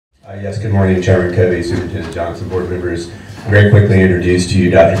Yes, good morning, Chairman Covey, Superintendent Johnson, board members. Very quickly introduce to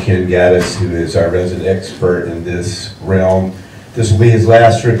you Dr. Ken Gaddis, who is our resident expert in this realm. This will be his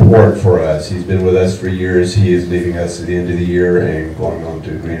last report for us. He's been with us for years. He is leaving us at the end of the year and going on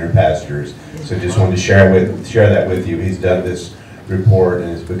to greener pastures. So just wanted to share that with you. He's done this report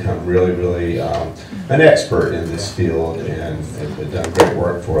and has become really an expert in this field and done great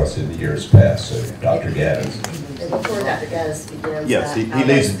work for us in the years past. So Dr. Gaddis. Before Dr. Gaddis begins, yes, he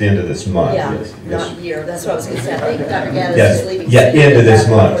leaves at the end of this month. Yeah, yes. not year. That's what I was going to say. I think Dr. Gaddis yes. is leaving. Yeah, end of this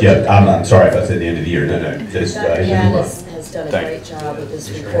month. Yeah, I'm sorry if I said the end of the year. No. Just Dr. end of the Gaddis month. has done a great job with this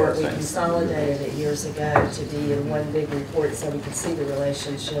report. We consolidated it years ago to be in one big report so we could see the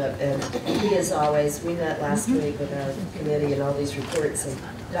relationship. And he, as always, we met last week with our committee and all these reports. And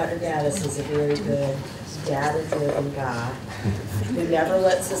Dr. Gaddis is a very good, data-driven guy who never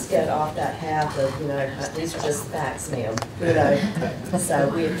lets us get off that path of, these are just facts, ma'am. So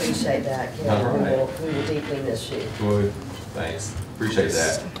we appreciate that, Ken. Right. We will deeply miss you. Good. Thanks. Appreciate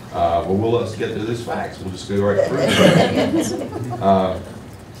that. Well, let's get to this facts. We'll just go right through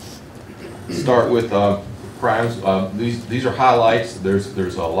it. Start with crimes. These are highlights.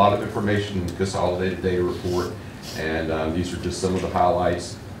 There's a lot of information in the Consolidated Data Report, and these are just some of the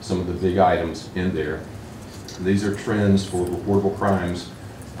highlights, some of the big items in there. These are trends for reportable crimes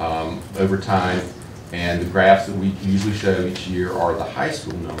over time, and the graphs that we usually show each year are the high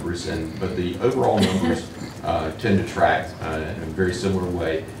school numbers, but the overall numbers tend to track in a very similar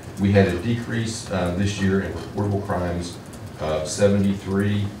way. We had a decrease this year in reportable crimes of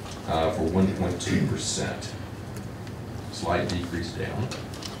 73 for 1.2%. Slight decrease down.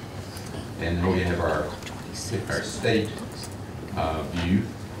 And then we have our state view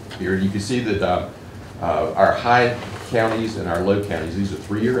here. You can see that our high counties and our low counties, these are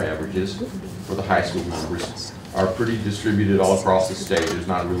 3-year averages for the high school numbers, are pretty distributed all across the state. There's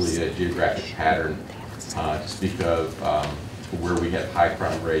not really a geographic pattern to speak of where we have high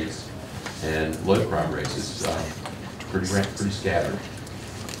crime rates and low crime rates. It's pretty scattered.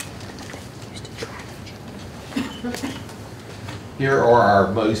 Here are our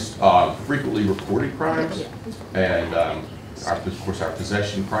most frequently reported crimes, and of course our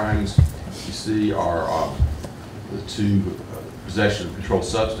possession crimes. You see are the two, possession of a controlled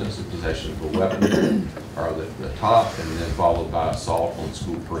substance and possession of a weapon are the top, and then followed by assault on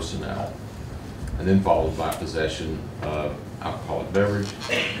school personnel, and then followed by possession of alcoholic beverage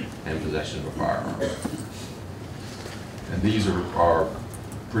and possession of a firearm. And these are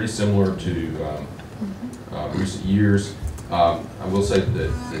pretty similar to recent years. I will say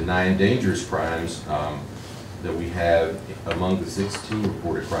that the 9 dangerous crimes that we have among the 16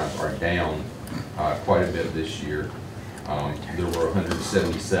 reported crimes are down quite a bit this year. There were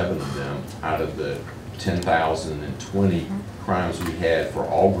 177 of them out of the 10,020 crimes we had for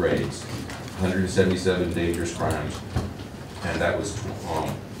all grades. 177 dangerous crimes, and that was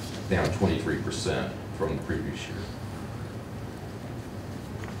down 23% from the previous year.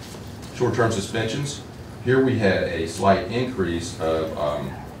 Short-term suspensions. Here we had a slight increase of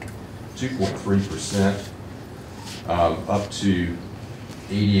 2.3%, up to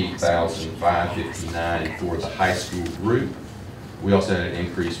 88,559 for the high school group. We also had an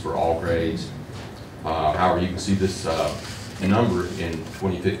increase for all grades. However, you can see this number in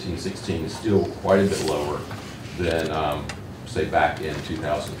 2015-16 is still quite a bit lower than, say, back in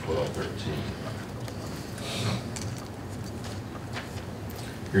 2012-13.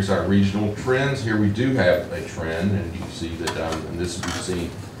 Here's our regional trends. Here we do have a trend, and you can see that, and this we've seen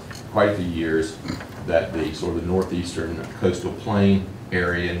quite a few years, that the sort of northeastern coastal plain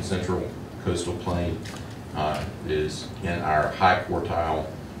area and central coastal plain is in our high quartile,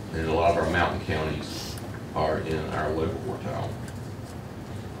 and a lot of our mountain counties are in our low quartile.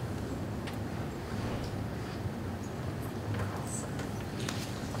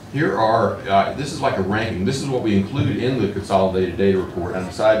 Here are, this is like a ranking. This is what we include in the Consolidated Data Report. I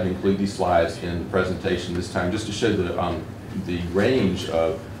decided to include these slides in the presentation this time just to show the range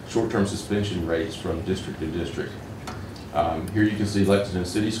of short-term suspension rates from district to district. Here you can see Lexington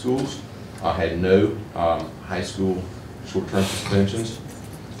City Schools had no high school short-term suspensions.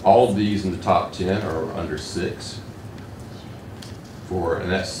 All of these in the top 10 are under 6. And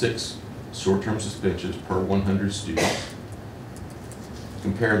that's 6 short-term suspensions per 100 students.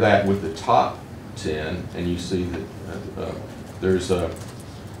 Compare that with the top 10, and you see that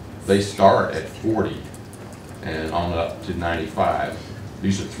they start at 40 and on up to 95.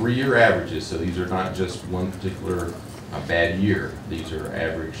 These are 3-year averages, so these are not just one particular bad year. These are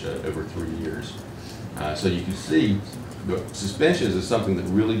averaged over 3 years. So you can see the suspensions is something that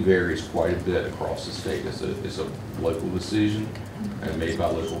really varies quite a bit across the state. It's a local decision, and made by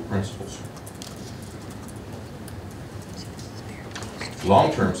local principals.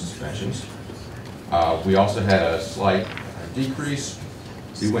 Long-term suspensions, we also had a slight decrease.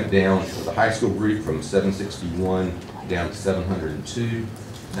 We went down for the high school group from 761 down to 702.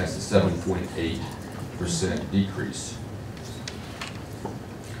 That's a 7.8% decrease.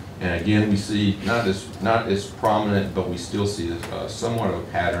 And again, we see not as prominent, but we still see somewhat of a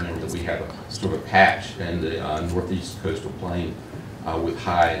pattern in that we have a sort of a patch in the northeast coastal plain with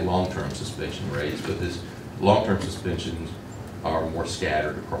high long-term suspension rates. But this long-term suspensions are more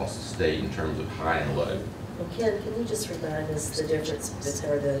scattered across the state in terms of high and low. Well, Ken, can you just remind us the difference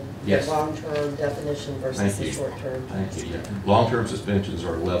between the Yes. long-term definition versus the short-term? Thank you. Yeah. Long-term suspensions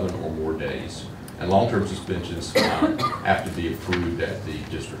are 11 or more days. And long-term suspensions have to be approved at the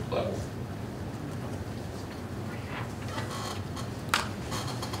district level.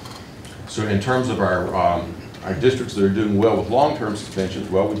 So in terms of our districts that are doing well with long-term suspensions,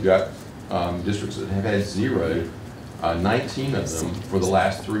 well, we've got districts that have had 0, 19 of them for the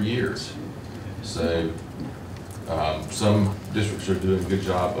last 3 years. So some districts are doing a good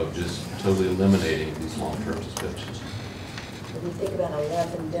job of just totally eliminating these long-term suspensions. When you think about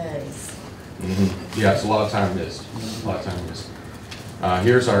 11 days. Yeah, it's a lot of time missed. A lot of time missed.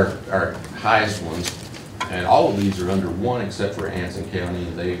 Here's our highest ones, and all of these are under 1 except for Anson County,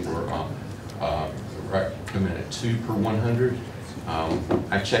 and they were coming at 2 per 100.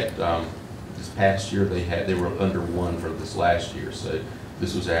 I checked this past year; they were under 1 for this last year, so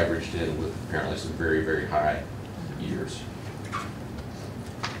this was averaged in with apparently some very, very high years.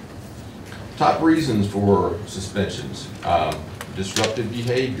 Top reasons for suspensions. Disruptive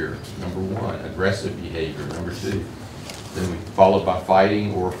behavior, number 1. Aggressive behavior, number 2. Then followed by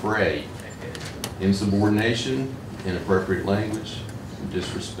fighting or affray. Insubordination, inappropriate language, and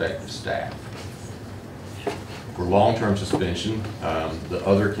disrespect of staff. For long-term suspension, the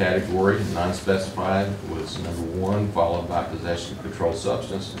other category, non-specified, was number 1, followed by possession of controlled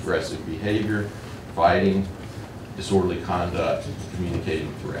substance, aggressive behavior, fighting, disorderly conduct,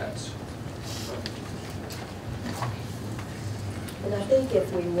 communicating threats. And I think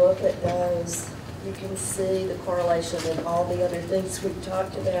if we look at those, you can see the correlation with all the other things we've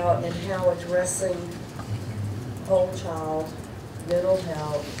talked about and how addressing whole child, mental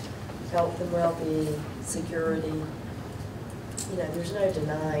health and well-being, security, you know, there's no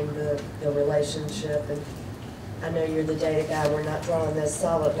denying the relationship. And I know you're the data guy, we're not drawing those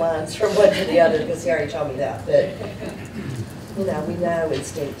solid lines from one to the other because he already told me that, but you know, we know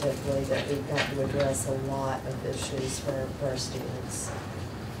instinctively that we've got to address a lot of issues for our students.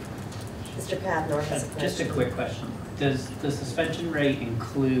 Mr. Pavnar has a question. Just a quick question. Does the suspension rate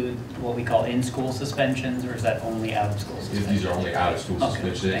include what we call in-school suspensions, or is that only out-of-school suspensions? These are only out-of-school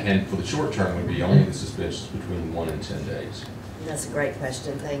Okay, suspensions, and for the short term would be only the suspensions between 1 and 10 days. That's a great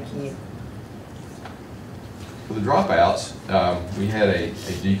question, thank you. For the dropouts, we had a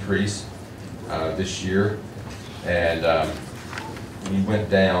decrease this year, and we went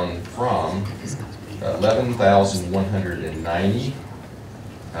down from 11,190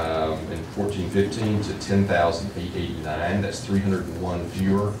 in 14-15 to 10,889. That's 301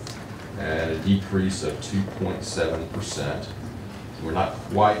 fewer, and a decrease of 2.7%. We're not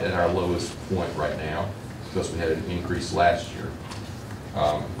quite at our lowest point right now because we had an increase last year,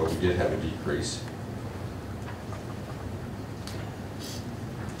 but we did have a decrease.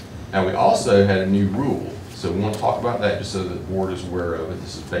 Now, we also had a new rule, so we want to talk about that just so that the board is aware of it.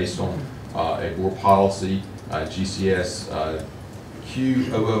 This is based on a board policy, GCS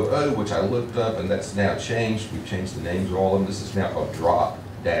Q000, which I looked up, and that's now changed. We've changed the names of all of them. This is now called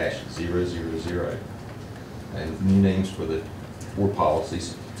Drop-000, and new names for the board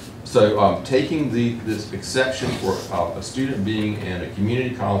policies. So taking this exception for a student being in a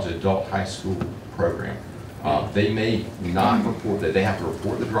community college adult high school program, they may not report that. They have to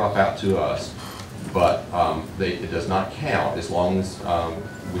report the dropout to us, but it does not count as long as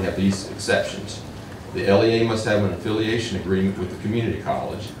we have these exceptions. The LEA must have an affiliation agreement with the community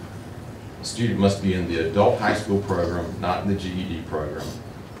college. The student must be in the adult high school program, not in the GED program.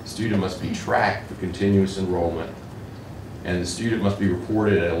 The student must be tracked for continuous enrollment, and the student must be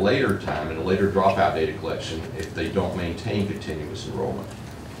reported at a later time, at a later dropout data collection, if they don't maintain continuous enrollment.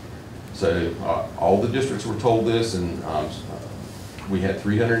 So all the districts were told this, and we had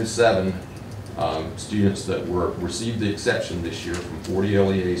 307 students that received the exception this year from 40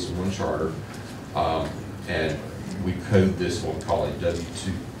 LEAs and 1 charter, and we code this what we call a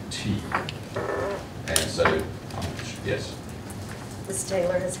W2T. And so, yes. Ms.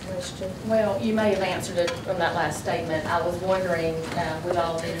 Taylor has a question. Well, you may have answered it from that last statement. I was wondering, with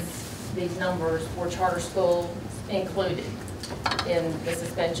all these numbers, were charter schools included? in the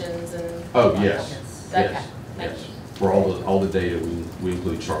suspensions and? Oh, yes, Okay, yes, thank yes. you. For all the data, we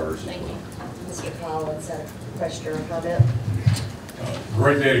include charters as Thank you. well. Mr. Collins, a question or comment?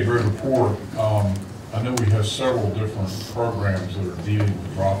 Great data, great report. I know we have several different programs that are dealing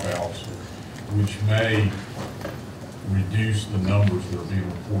with dropouts, which may reduce the numbers that are being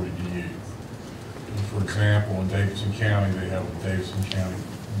reported to you. For example, in Davidson County, they have a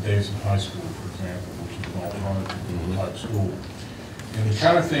Davidson High School, for example, which is an alternative type school. And the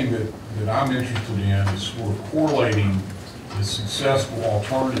kind of thing that I'm interested in is sort of correlating the successful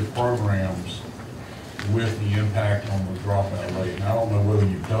alternative programs with the impact on the dropout rate. And I don't know whether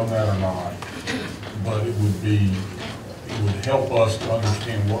you've done that or not, but it would help us to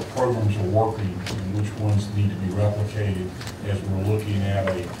understand what programs are working and which ones need to be replicated as we're looking at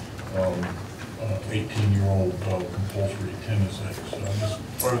a 18-year-old compulsory attendance age. So I just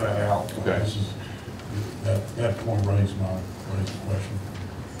throw that out. Okay. This is, that point raised the question.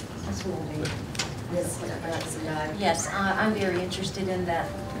 Ms. Walding. Ms. Maxine? Yes, I'm very interested in that.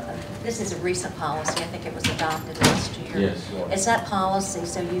 This is a recent policy. I think it was adopted last year. Yes. Is that policy,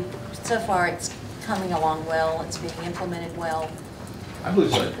 so far it's coming along well, it's being implemented well? I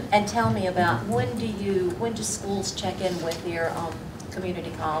believe so. And tell me about, when do schools check in with their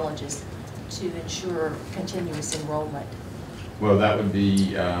community colleges to ensure continuous enrollment? Well, that would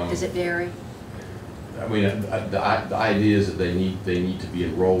be. Does it vary? I mean, the idea is that they need to be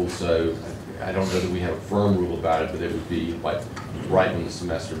enrolled, so I don't know that we have a firm rule about it, but it would be like right when the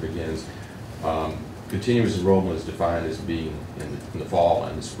semester begins. Continuous enrollment is defined as being in the fall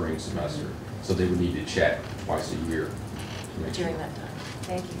and the spring semester, so they would need to check twice a year. To make During sure. that time?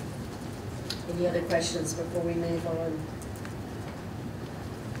 Thank you. Any other questions before we move on?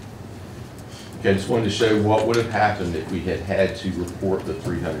 Okay, I just wanted to show what would have happened if we had to report the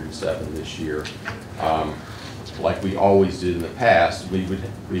 307 this year. Like we always did in the past, we would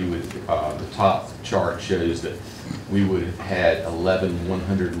the top chart shows that we would have had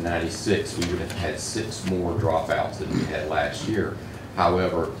 11,196. We would have had 6 more dropouts than we had last year.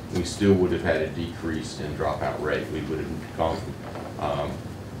 However, we still would have had a decrease in dropout rate. We would have gone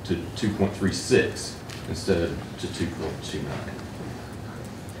to 2.36 instead of to 2.29.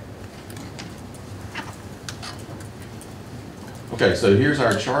 Okay, so here's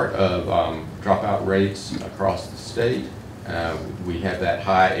our chart of dropout rates across the state. We have that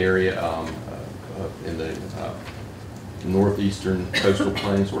high area in the northeastern coastal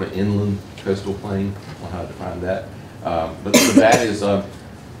plain, sort of inland coastal plain. I don't know how to define that. But so that is an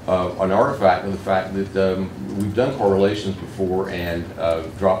artifact of the fact that we've done correlations before, and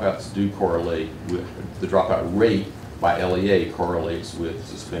dropouts do correlate with the dropout rate by LEA correlates with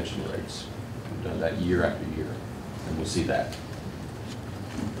suspension rates. We've done that year after year, and we'll see that.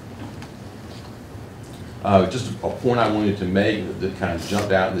 Just a point I wanted to make that kind of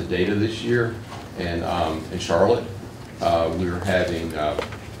jumped out in the data this year, and in Charlotte, we were having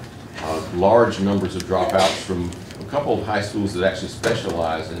large numbers of dropouts from a couple of high schools that actually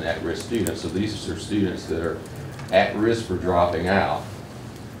specialize in at-risk students. So these are students that are at risk for dropping out.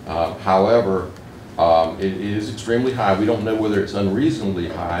 However, it is extremely high. We don't know whether it's unreasonably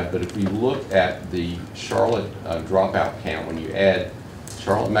high, but if we look at the Charlotte dropout count, when you add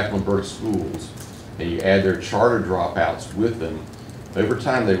Charlotte-Mecklenburg schools, and you add their charter dropouts with them, over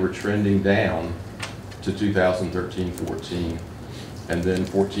time they were trending down to 2013-14, and then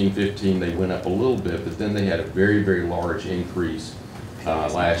 14-15 they went up a little bit, but then they had a very, very large increase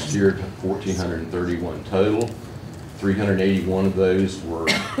last year to 1,431 total. 381 of those were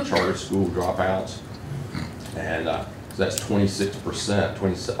charter school dropouts, and so that's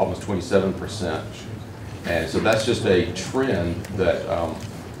 26%, almost 27%, and so that's just a trend that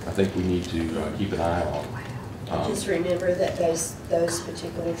I think we need to keep an eye on. Just remember that those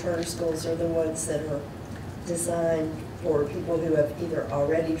particular charter schools are the ones that are designed for people who have either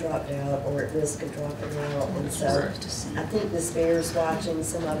already dropped out or at risk of dropping out. And so I think this bears watching.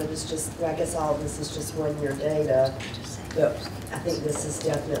 Some of it is just, like us all, this is just 1 year data. But I think this is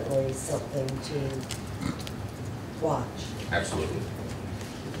definitely something to watch. Absolutely.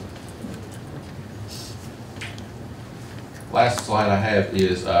 Last slide I have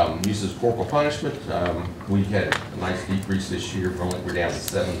is uses of corporal punishment. We had a nice decrease this year. We're down to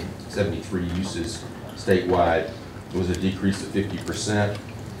 73 uses statewide. It was a decrease of 50%.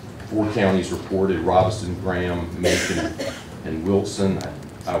 4 counties reported: Robinson, Graham, Macon, and Wilson.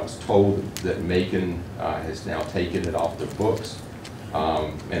 I was told that Macon has now taken it off their books.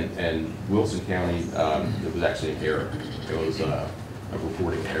 And Wilson County, it was actually an error. It was a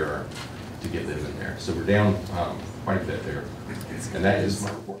reporting error to get them in there. So we're down quite a bit there. And that is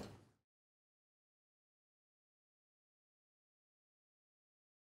my report.